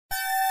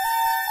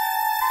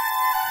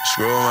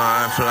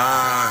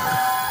Screwmaneflame.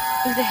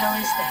 Who the hell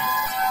is that?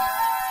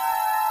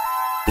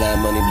 Black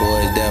money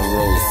boys, death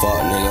row,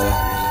 fuck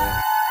nigga.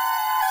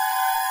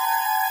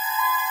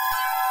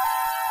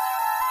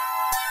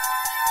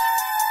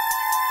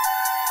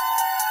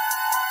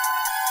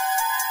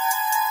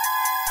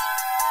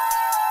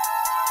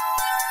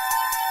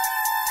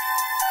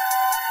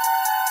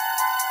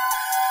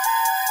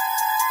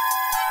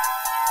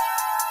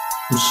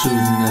 I'm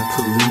shooting at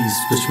police,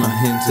 bitch, my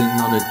hands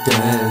ain't on the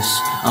dash.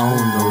 I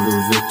don't know the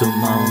victim,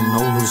 I don't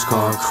know whose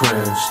car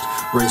crashed.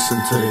 Racing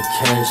to the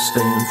cash,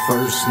 staying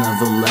first,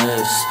 never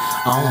last.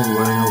 I don't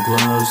wear no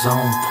gloves, I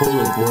don't pull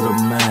up with a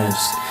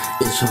mask.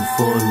 Itching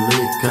for a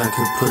lick, I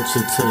could put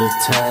you to the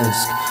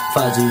task.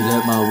 5G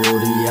at my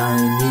woody, I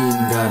ain't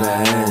even gotta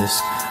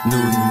ask.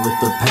 Newton with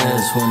the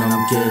pass when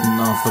I'm getting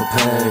off a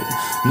pack.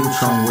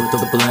 Neutron with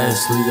the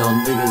blast, leave y'all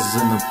niggas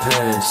in the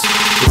past.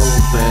 Blow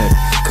back,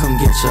 come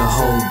get your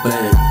whole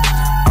bag.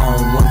 I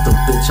don't want the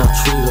bitch, I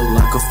treat her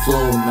like a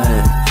flow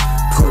mat.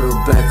 Put her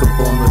back up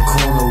on the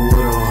corner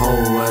with her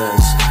whole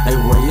ass. Hey,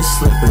 where you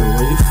slipping,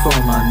 where you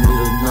from, I need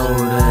to know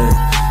that.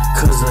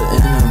 Cause the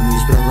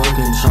enemies been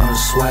looking, tryna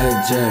swag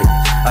jack.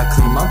 I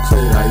clean my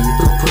plate, I eat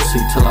the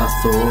pussy till I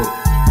throw up.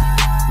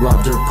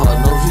 Robbed your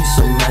partner, he's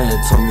so mad,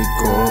 told me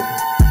grow up.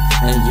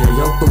 And yeah,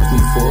 y'all booked me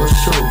for a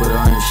show, but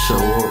I ain't show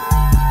up.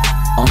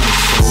 I'm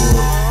like so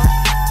up,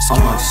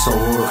 I'm like so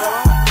up.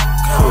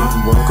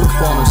 Putting work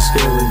up on a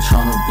scale and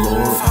tryna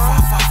blow up.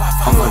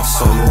 I'm like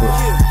so up,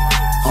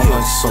 I'm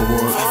like so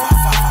up.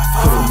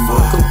 Putting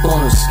work up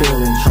on a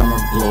scale and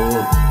tryna blow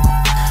up.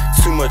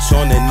 Too much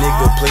on the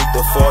nigga plate,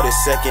 the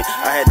 42nd.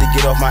 I had to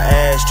get off my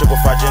ass.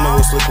 555 General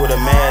slick with a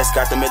mask.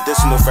 Got the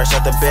medicinal fresh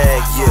out the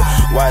bag, yeah.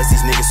 Why is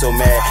these niggas so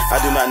mad? I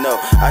do not know,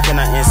 I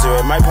cannot answer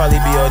it. Might probably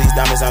be all these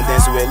diamonds I'm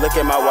dancing with. Look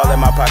at my wallet,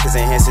 my pockets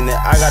enhancing it.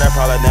 I got a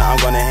problem, then I'm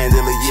gonna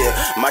handle it, yeah.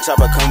 My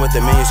chopper come with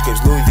the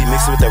manuscripts. Louis V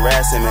mixed with the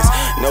Rasmus.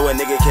 No, a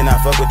nigga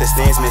cannot fuck with the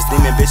stansmiths.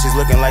 Demon bitches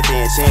looking like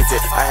they enchanted.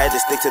 I had to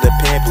stick to the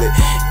pamphlet.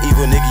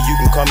 Evil nigga, you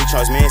can call me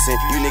Charles Manson.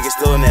 You niggas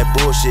still in that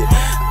bullshit.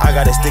 I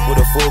gotta stick with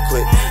a full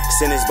clip.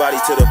 Send his body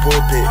to the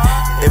pulpit.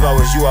 If I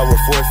was you, I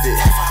would forfeit.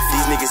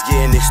 These niggas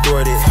getting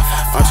extorted.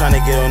 I'm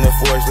tryna get on the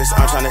Forbes list.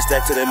 I'm tryna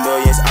stack to the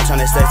millions. I'm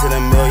tryna stack to the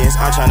millions.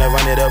 I'm tryna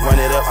run it up, run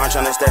it up. I'm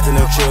tryna stack to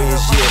no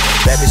trillions, yeah.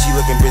 Bad bitch, she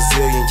looking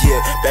Brazilian, yeah.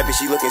 Bad bitch,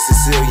 she looking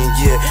Sicilian,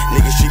 yeah.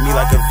 Niggas treat me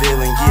like a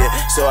villain, yeah.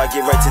 So I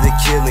get right to the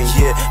killing,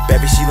 yeah. Bad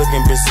bitch, she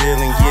looking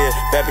Brazilian, yeah.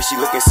 Bad bitch, she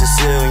looking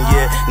Sicilian,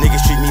 yeah.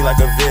 Niggas treat me like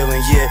a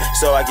villain, yeah.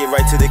 So I get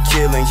right to the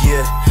killing,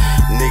 yeah.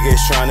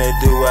 Niggas tryna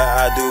do what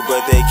I do,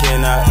 but they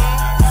cannot.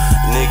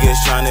 Niggas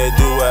tryna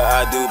do what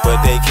I do,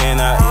 but they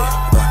cannot.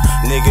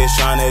 Niggas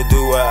tryna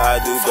do what I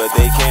do, but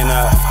they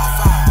cannot.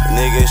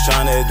 Niggas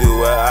tryna do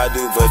what I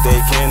do, but they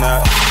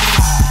cannot.